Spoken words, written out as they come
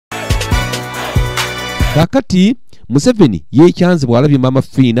kakati Museveni yekyanze bwalabye maama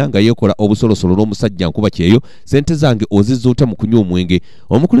Fiina nga yekola obusolosolo n'omusajja nkuba kyeyo sente zange ozizuuta mu kunywa omwenge.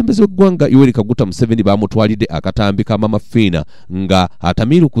 Omukulembeze w'eggwanga Yoweri Kaguta Museveni bamutwalidde akatambi ka maama Fiina nga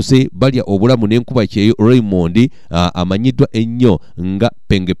atamiirukuse balya obulamu n'enkuba kyeyo Raymond amanyiddwa ennyo nga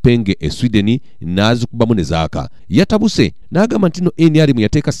pengepenge e Sweden n'azikubamu ne zaaka. Yatabuse n'agamba nti no NRM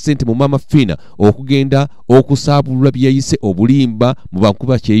yateeka ssente mu maama Fiina okugenda okusaabulula byeyise obulimba mu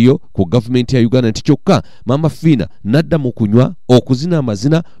bankuba kyeyo ku gavumenti ya Uganda nti kyokka maama Fiina nadda mu kunywa okuzina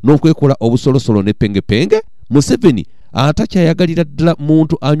amazina n'okwekola obusolosolo ne pengepenge. Museveni atakyayagalira ddala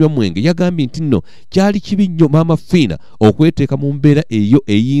muntu anywa mwenge yagambye nti nno kyali kibi nnyo maama Fiina okweteeka mu mbeera eyo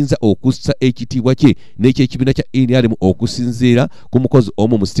eyinza okussa ekitiibwa kye n'ekyekibiina kya NRM okusinziira ku mukozi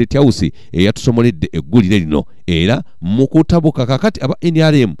omu mu State House eyatusomoledde eggulire lino. Era mu kutabuka kakati aba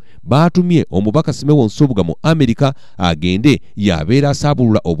NRM baatumye omubaka Simewo Nsubuga mu Amerika agende yabeera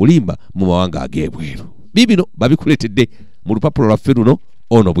asaabulula obulimba mu mawanga ag'ebweru. Bibino babikuletedde mu lupapula lwaffe luno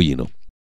ono bwino.